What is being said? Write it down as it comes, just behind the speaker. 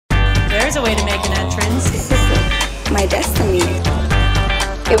there's a way to make an entrance. This is my destiny.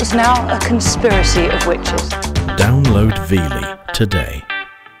 It was now a conspiracy of witches. Download Veely today.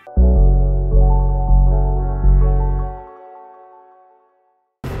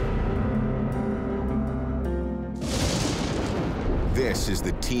 This is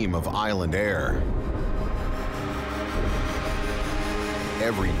the team of Island Air.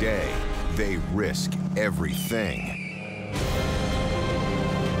 Every day, they risk everything.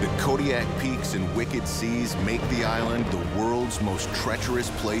 The Kodiak Peaks and wicked seas make the island the world's most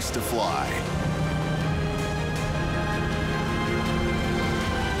treacherous place to fly.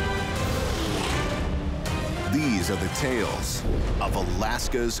 These are the tales of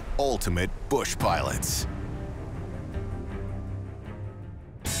Alaska's ultimate bush pilots.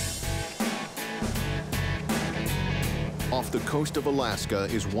 Off the coast of Alaska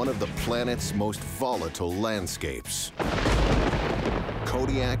is one of the planet's most volatile landscapes.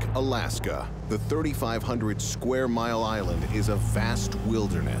 Kodiak, Alaska, the 3,500 square mile island, is a vast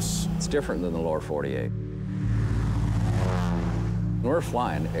wilderness. It's different than the lower 48. We're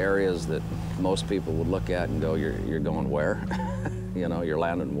flying areas that most people would look at and go, you're going where? You know, you're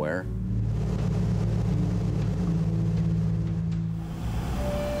landing where?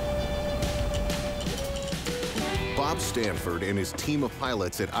 Bob Stanford and his team of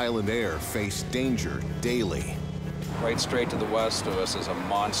pilots at Island Air face danger daily. Right straight to the west of us is a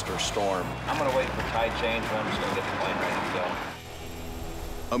monster storm. I'm gonna wait for tide change, and I'm just gonna get the plane ready to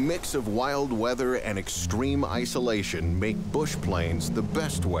go. A mix of wild weather and extreme isolation make bush planes the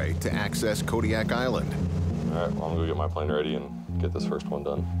best way to access Kodiak Island. All right, well, I'm gonna go get my plane ready and get this first one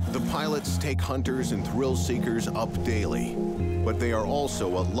done. The pilots take hunters and thrill seekers up daily, but they are also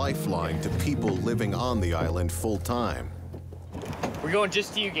a lifeline to people living on the island full time. We're going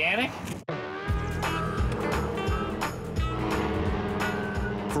just to Uganic?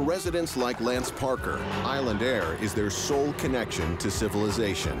 For residents like Lance Parker, Island Air is their sole connection to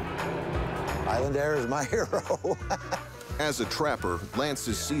civilization. Island Air is my hero. As a trapper,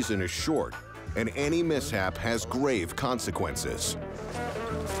 Lance's season is short, and any mishap has grave consequences.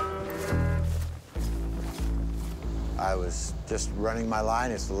 I was just running my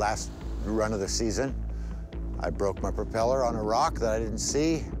line. It's the last run of the season. I broke my propeller on a rock that I didn't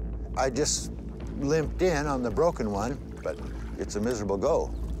see. I just limped in on the broken one, but it's a miserable go.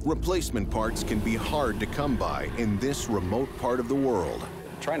 Replacement parts can be hard to come by in this remote part of the world.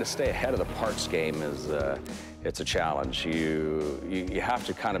 Trying to stay ahead of the parts game is it's a challenge. You have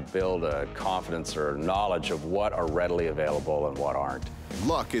to kind of build a confidence or knowledge of what are readily available and what aren't.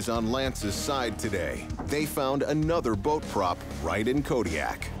 Luck is on Lance's side today. They found another boat prop right in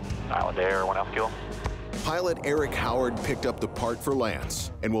Kodiak. Island Air, 1 Alpha Fuel. Pilot Eric Howard picked up the part for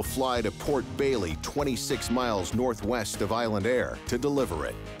Lance and will fly to Port Bailey, 26 miles northwest of Island Air, to deliver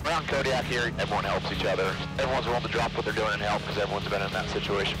it. Around Kodiak here, everyone helps each other. Everyone's willing to drop what they're doing and help because everyone's been in that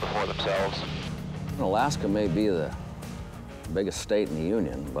situation before themselves. Alaska may be the biggest state in the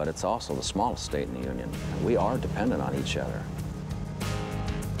Union, but it's also the smallest state in the Union. We are dependent on each other.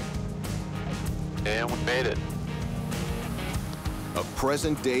 And we made it. A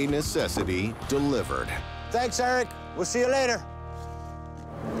present-day necessity delivered. Thanks, Eric. We'll see you later.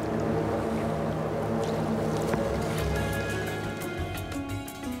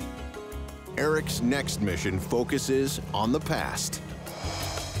 Eric's next mission focuses on the past.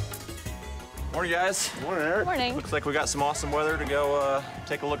 Morning, guys. Morning, Eric. Morning. Looks like we got some awesome weather to go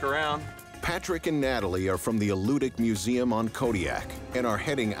take a look around. Patrick and Natalie are from the Alutiiq Museum on Kodiak and are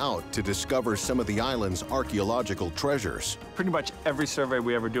heading out to discover some of the island's archaeological treasures. Pretty much every survey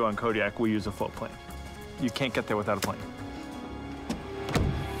we ever do on Kodiak, we use a float plane. You can't get there without a plane.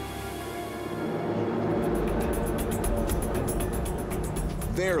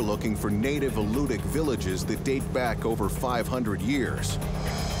 They're looking for native Alutiiq villages that date back over 500 years.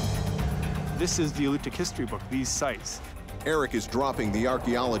 This is the Alutiiq history book, these sites. Eric is dropping the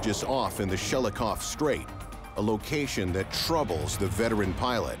archaeologists off in the Shelikof Strait, a location that troubles the veteran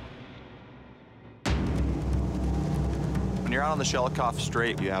pilot. When you're out on the Shelikof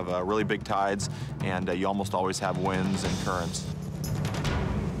Strait, you have really big tides, and you almost always have winds and currents.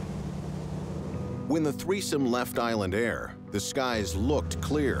 When the threesome left Island Air, the skies looked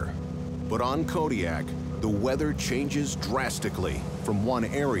clear. But on Kodiak, the weather changes drastically from one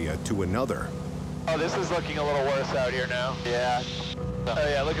area to another. Oh, this is looking a little worse out here now. Yeah. Oh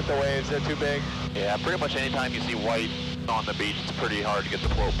yeah, look at the waves, they're too big. Yeah, pretty much anytime you see white on the beach, it's pretty hard to get the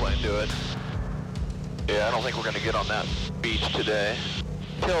float plane to it. Yeah, I don't think we're gonna get on that beach today.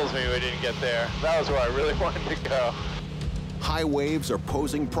 Kills me we didn't get there. That was where I really wanted to go. High waves are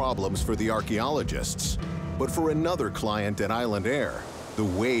posing problems for the archaeologists, but for another client at Island Air, the The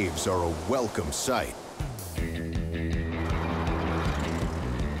waves are a welcome sight. Good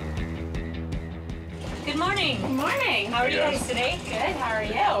morning. Good morning. How are you guys today? Good. How are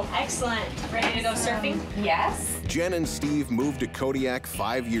you? Excellent. Ready to go surfing? Yes. Jen and Steve moved to Kodiak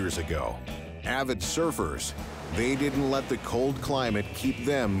 5 years ago. Avid surfers, they didn't let the cold climate keep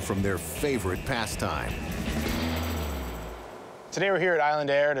them from their favorite pastime. Today we're here at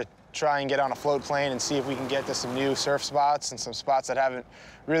Island Air to try and get on a float plane and see if we can get to some new surf spots and some spots that haven't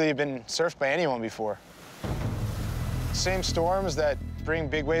really been surfed by anyone before. Same storms that bring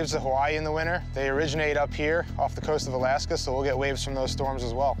big waves to Hawaii in the winter, they originate up here off the coast of Alaska, so we'll get waves from those storms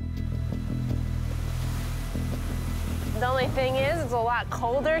as well. The only thing is it's a lot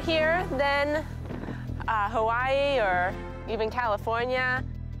colder here than Hawaii or even California.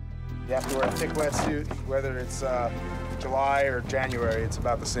 You have to wear a thick wetsuit, whether it's July or January, it's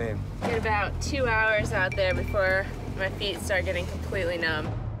about the same. Get about 2 hours out there before my feet start getting completely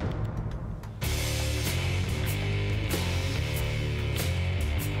numb.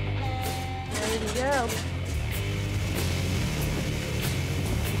 Ready to go.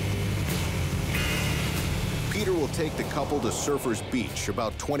 Peter will take the couple to Surfers Beach,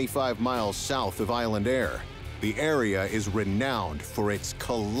 about 25 miles south of Island Air. The area is renowned for its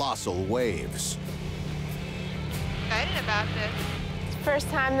colossal waves. Excited about this. It's the first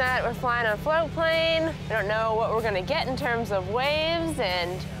time that we're flying on a float plane. I don't know what we're gonna get in terms of waves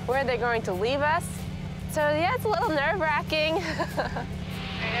and where they're going to leave us. So yeah, it's a little nerve-wracking. Yeah,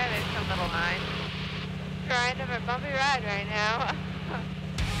 there's some little line. Kind of a bumpy ride right now.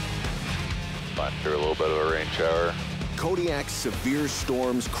 After a little bit of a rain shower. Kodiak's severe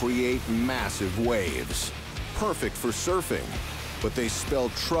storms create massive waves. Perfect for surfing, but they spell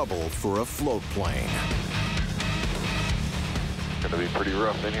trouble for a float plane. Gonna be pretty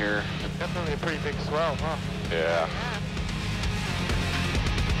rough in here. Definitely a pretty big swell, huh? Yeah.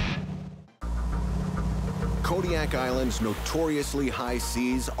 Kodiak Island's notoriously high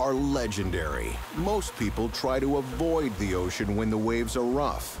seas are legendary. Most people try to avoid the ocean when the waves are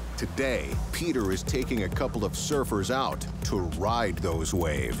rough. Today, Peter is taking a couple of surfers out to ride those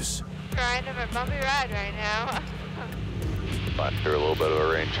waves. Kind of a bumpy ride right now. After a little bit of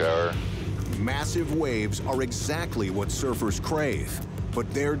a rain shower. Massive waves are exactly what surfers crave,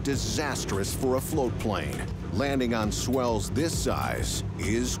 but they're disastrous for a float plane. Landing on swells this size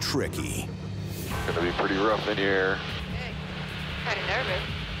is tricky. Gonna be pretty rough in here. Kind of nervous.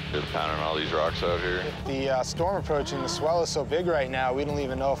 Just pounding all these rocks out here. The storm approaching, the swell is so big right now, we don't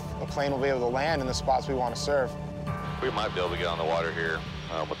even know if a plane will be able to land in the spots we want to surf. We might be able to get on the water here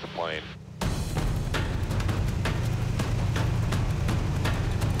with the plane.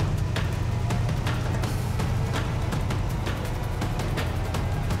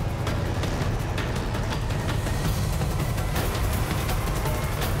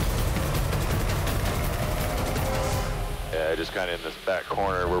 Yeah, just kind of in this back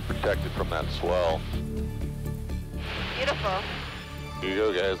corner, we're protected from that swell. Beautiful. Here you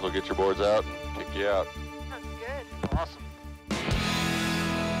go, guys. We'll get your boards out and kick you out. Sounds good. Awesome.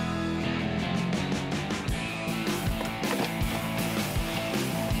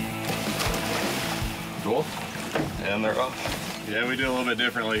 Cool. And they're off. Yeah, we do a little bit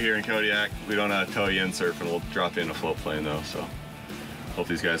differently here in Kodiak. We don't tow you in surfing. We'll drop you in a float plane though, so hope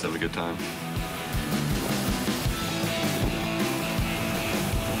these guys have a good time.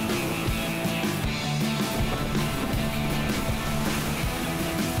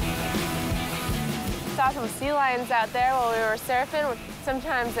 Saw some sea lions out there while we were surfing.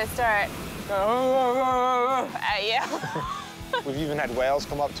 Sometimes they start at you. We've even had whales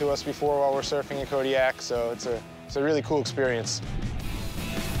come up to us before while we're surfing in Kodiak, so it's a really cool experience.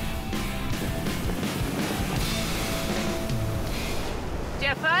 Did you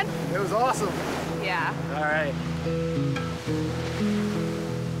have fun? It was awesome. Yeah. All right.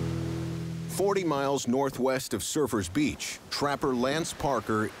 40 miles northwest of Surfers Beach, trapper Lance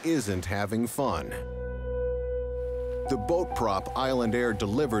Parker isn't having fun. The boat prop Island Air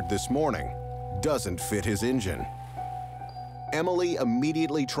delivered this morning doesn't fit his engine. Emily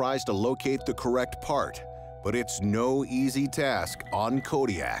immediately tries to locate the correct part, but it's no easy task on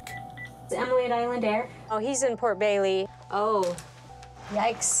Kodiak. Is Emily at Island Air? Oh, he's in Port Bailey. Oh,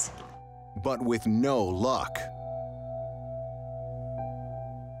 yikes. But with no luck.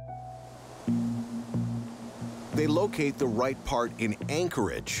 They locate the right part in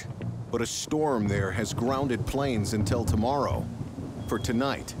Anchorage, but a storm there has grounded planes until tomorrow. For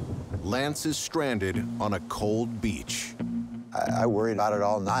tonight, Lance is stranded on a cold beach. I worried about it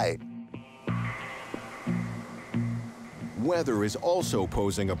all night. Weather is also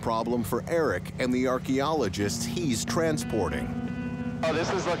posing a problem for Eric and the archaeologists he's transporting. Oh,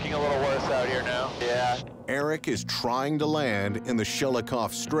 this is looking a little worse out here now. Yeah. Eric is trying to land in the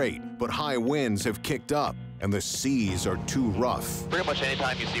Shelikof Strait, but high winds have kicked up and the seas are too rough. Pretty much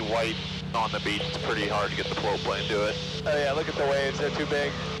anytime you see white on the beach, it's pretty hard to get the float plane to it. Oh yeah, look at the waves, they're too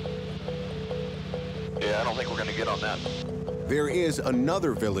big. Yeah, I don't think we're gonna get on that. There is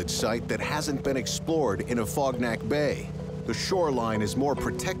another village site that hasn't been explored in Afognak Bay. The shoreline is more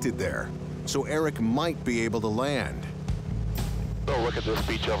protected there, so Eric might be able to land. Oh, look at this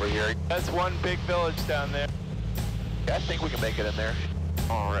beach over here. That's one big village down there. Yeah, I think we can make it in there.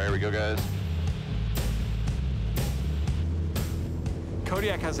 All right, here we go, guys.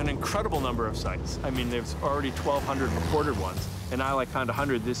 Kodiak has an incredible number of sites. I mean, there's already 1,200 recorded ones, and I found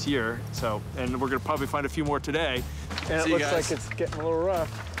 100 this year. So, and we're gonna probably find a few more today. And it looks like it's getting a little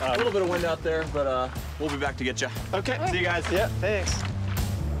rough. A little bit of wind out there, but we'll be back to get you. Okay. See you guys. Yeah, thanks.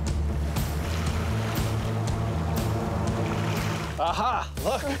 Aha,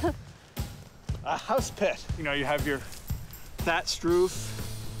 look. A house pit. You know, you have your thatched roof,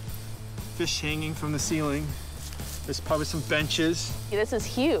 fish hanging from the ceiling. There's probably some benches. This is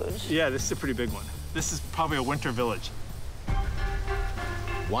huge. Yeah, this is a pretty big one. This is probably a winter village.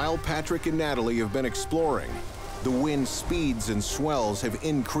 While Patrick and Natalie have been exploring, the wind speeds and swells have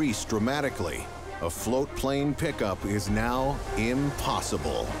increased dramatically. A float plane pickup is now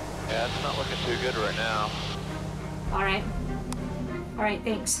impossible. Yeah, it's not looking too good right now. All right. All right,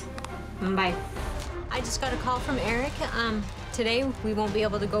 thanks. Bye. I just got a call from Eric. Today we won't be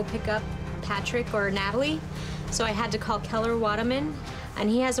able to go pick up Patrick or Natalie, so I had to call Keller Waterman, and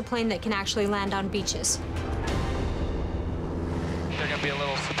he has a plane that can actually land on beaches. They're gonna be a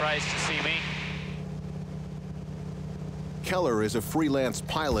little surprised to see me. Keller is a freelance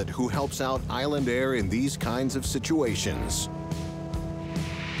pilot who helps out Island Air in these kinds of situations.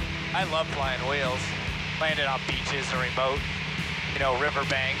 I love flying wheels. Landed on beaches or remote, you know,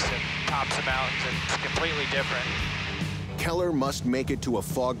 riverbanks and tops of mountains, and it's completely different. Keller must make it to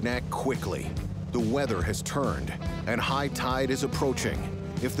Afognak quickly. The weather has turned, and high tide is approaching.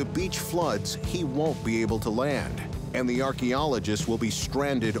 If the beach floods, he won't be able to land, and the archaeologists will be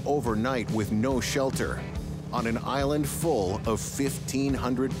stranded overnight with no shelter on an island full of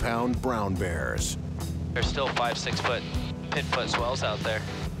 1,500-pound brown bears. There's still 5-6 foot pin-foot swells out there.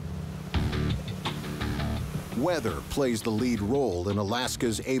 Weather plays the lead role in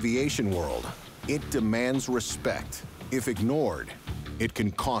Alaska's aviation world. It demands respect. If ignored, it can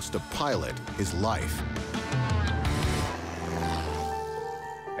cost a pilot his life.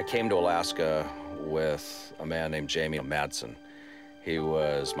 I came to Alaska with a man named Jamie Madsen. He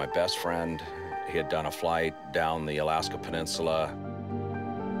was my best friend. He had done a flight down the Alaska Peninsula,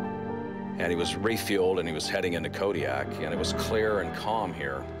 and he was refueled and he was heading into Kodiak, and it was clear and calm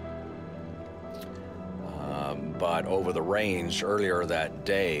here. But over the range earlier that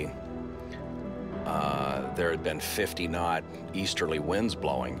day, there had been 50-knot easterly winds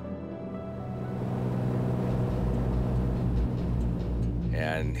blowing.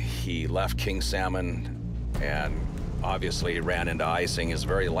 And he left King Salmon, and obviously ran into icing. His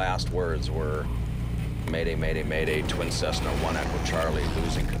very last words were, "Mayday, mayday, mayday, Twin Cessna 1 Echo Charlie,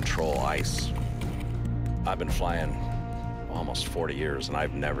 losing control, ice." I've been flying almost 40 years, and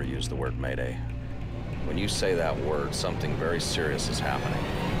I've never used the word mayday. When you say that word, something very serious is happening.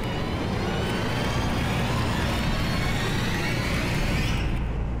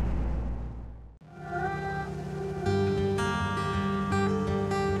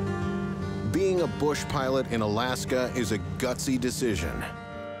 Being a bush pilot in Alaska is a gutsy decision.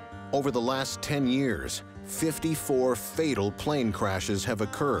 Over the last 10 years, 54 fatal plane crashes have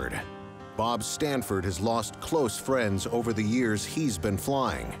occurred. Bob Stanford has lost close friends over the years he's been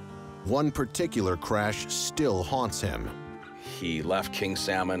flying. One particular crash still haunts him. He left King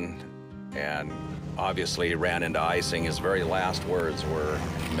Salmon, and obviously ran into icing. His very last words were,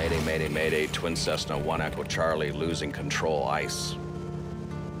 "Mayday, mayday, mayday, Twin Cessna 1 Echo Charlie, losing control, ice."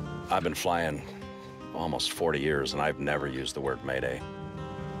 I've been flying almost 40 years, and I've never used the word mayday.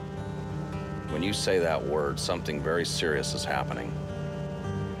 When you say that word, something very serious is happening.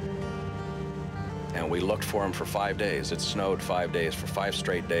 And we looked for him for 5 days. It snowed 5 days, for 5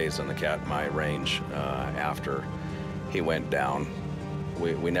 straight days in the Katmai range after he went down.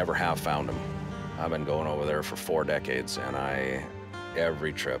 We never have found him. I've been going over there for 4 decades, and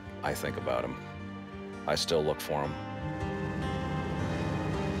every trip I think about him. I still look for him.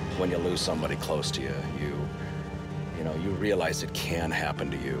 When you lose somebody close to you, you realize it can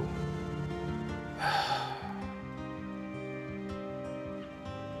happen to you.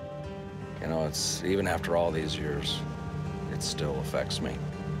 You know, it's, even after all these years, it still affects me.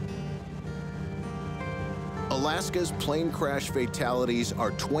 Alaska's plane crash fatalities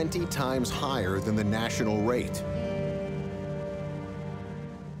are 20 times higher than the national rate.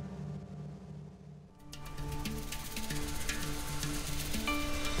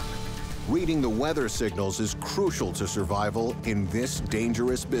 Reading the weather signals is crucial to survival in this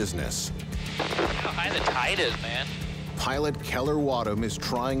dangerous business. Look how high the tide is, man. Pilot Keller Wadham is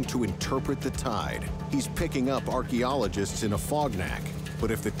trying to interpret the tide. He's picking up archaeologists in a fognack. But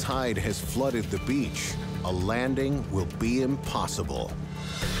if the tide has flooded the beach, a landing will be impossible.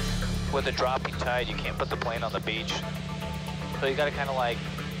 With a dropping tide, you can't put the plane on the beach. So you gotta kind of like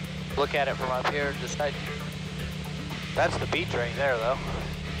look at it from up here, decide. That's the beach right there, though.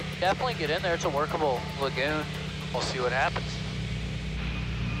 Definitely get in there. It's a workable lagoon. We'll see what happens.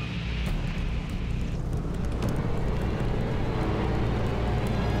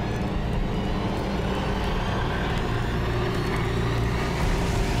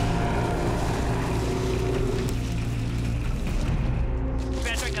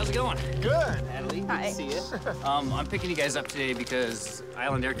 Patrick, how's it going? Good. Natalie, good to see you. I'm picking you guys up today because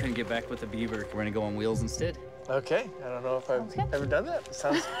Island Air couldn't get back with the Beaver. We're gonna go on wheels instead. Okay, I don't know if I've ever done that.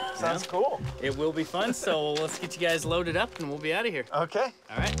 Sounds cool. It will be fun, so let's get you guys loaded up and we'll be out of here. Okay.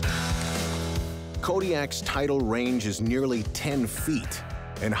 All right. Kodiak's tidal range is nearly 10 feet,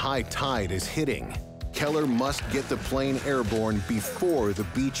 and high tide is hitting. Keller must get the plane airborne before the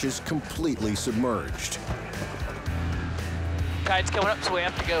beach is completely submerged. Tide's coming up, so we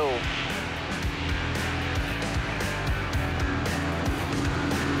have to go.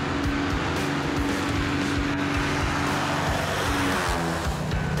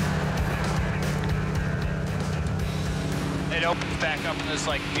 It opens back up in this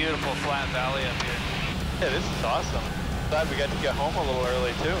like beautiful flat valley up here. Yeah, this is awesome. Glad we got to get home a little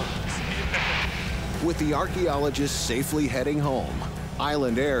early too. With the archaeologists safely heading home,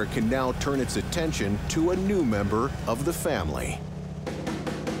 Island Air can now turn its attention to a new member of the family.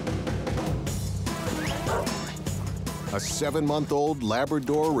 A 7-month-old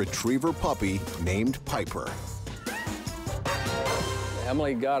Labrador Retriever puppy named Piper.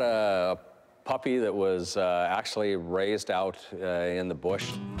 Emily got a puppy that was actually raised out in the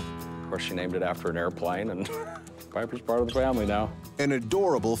bush. Of course, she named it after an airplane, and Piper's part of the family now. An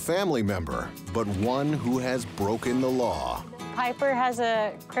adorable family member, but one who has broken the law. Piper has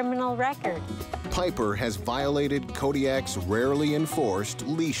a criminal record. Piper has violated Kodiak's rarely enforced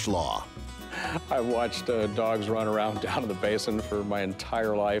leash law. I've watched dogs run around down in the basin for my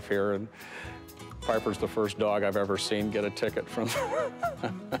entire life here, and Piper's the first dog I've ever seen get a ticket from,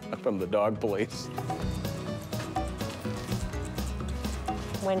 from the dog police.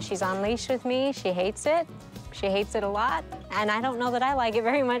 When she's on leash with me, she hates it. She hates it a lot, and I don't know that I like it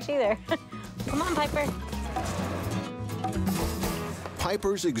very much either. Come on, Piper.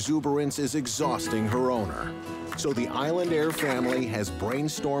 Piper's exuberance is exhausting her owner. So the Island Air family has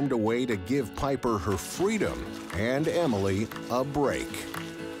brainstormed a way to give Piper her freedom and Emily a break.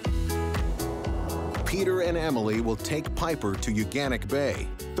 Peter and Emily will take Piper to Uganic Bay,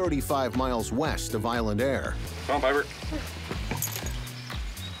 35 miles west of Island Air. Come on, Piper.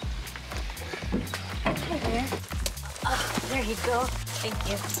 Hey there. Oh, there you go. Thank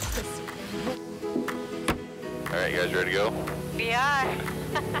you. All right, you guys ready to go? We are.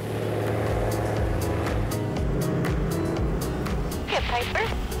 Get Piper.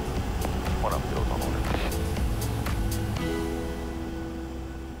 What up, Bill? Come on.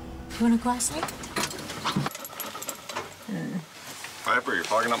 You want to go outside? Piper, you're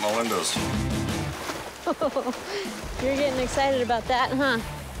fogging up my windows. You're getting excited about that, huh?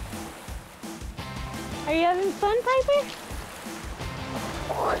 Are you having fun, Piper?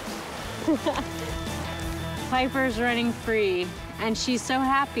 Piper's running free, and she's so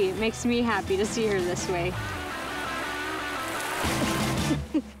happy. It makes me happy to see her this way.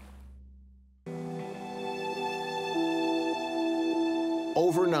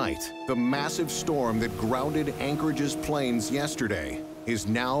 Overnight, the massive storm that grounded Anchorage's planes yesterday is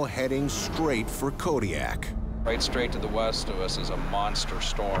now heading straight for Kodiak. Right straight to the west of us is a monster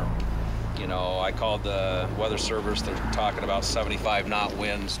storm. You know, I called the weather service. They're talking about 75 knot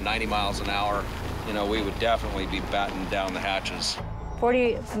winds, 90 miles an hour. You know, we would definitely be battening down the hatches.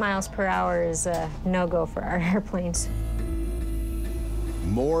 40 miles per hour is a no-go for our airplanes.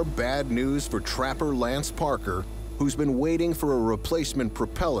 More bad news for trapper Lance Parker, who's been waiting for a replacement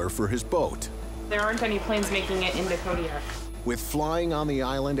propeller for his boat. There aren't any planes making it into Kodiak. With flying on the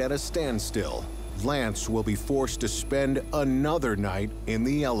island at a standstill, Lance will be forced to spend another night in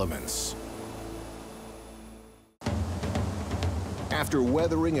the elements. After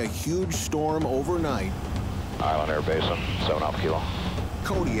weathering a huge storm overnight, Island Air Basin, 7 off kilo.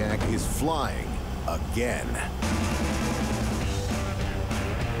 Kodiak is flying again.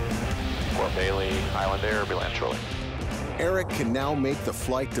 Port Bailey, Island Air, be land shortly. Eric can now make the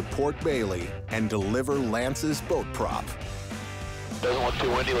flight to Port Bailey and deliver Lance's boat prop. Doesn't look too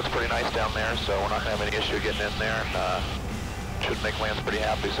windy, looks pretty nice down there, so we're not gonna have any issue getting in there, and should make Lance pretty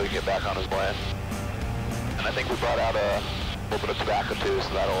happy so he can get back on his way. And I think we brought out a little bit of tobacco too,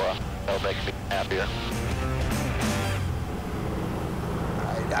 so that'll make me happier.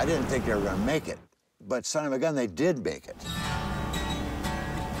 I didn't think they were gonna make it, but son of a gun, they did make it.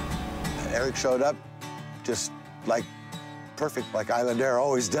 Eric showed up just like perfect, like Island Air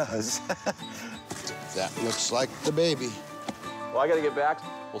always does. That looks like the baby. Well, I gotta get back.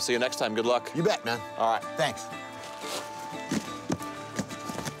 We'll see you next time. Good luck. You bet, man. All right. Thanks.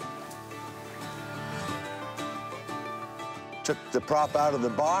 Took the prop out of the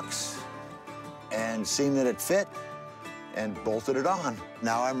box and seen that it fit and bolted it on.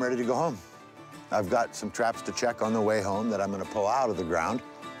 Now I'm ready to go home. I've got some traps to check on the way home that I'm gonna pull out of the ground,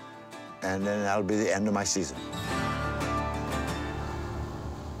 and then that'll be the end of my season.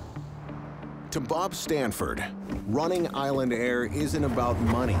 To Bob Stanford, running Island Air isn't about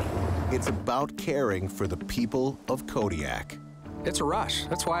money. It's about caring for the people of Kodiak. It's a rush.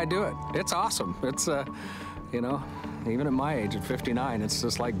 That's why I do it. It's awesome. It's, you know, even at my age, at 59, it's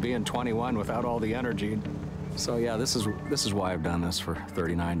just like being 21 without all the energy. So yeah, this is why I've done this for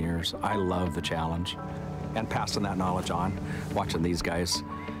 39 years. I love the challenge and passing that knowledge on, watching these guys.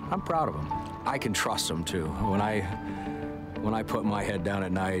 I'm proud of them. I can trust them too. When I put my head down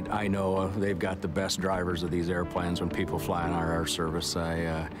at night, I know they've got the best drivers of these airplanes when people fly in our air service.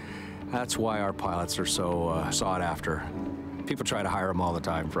 That's why our pilots are so sought after. People try to hire them all the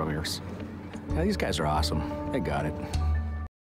time from here. Yeah, these guys are awesome. They got it.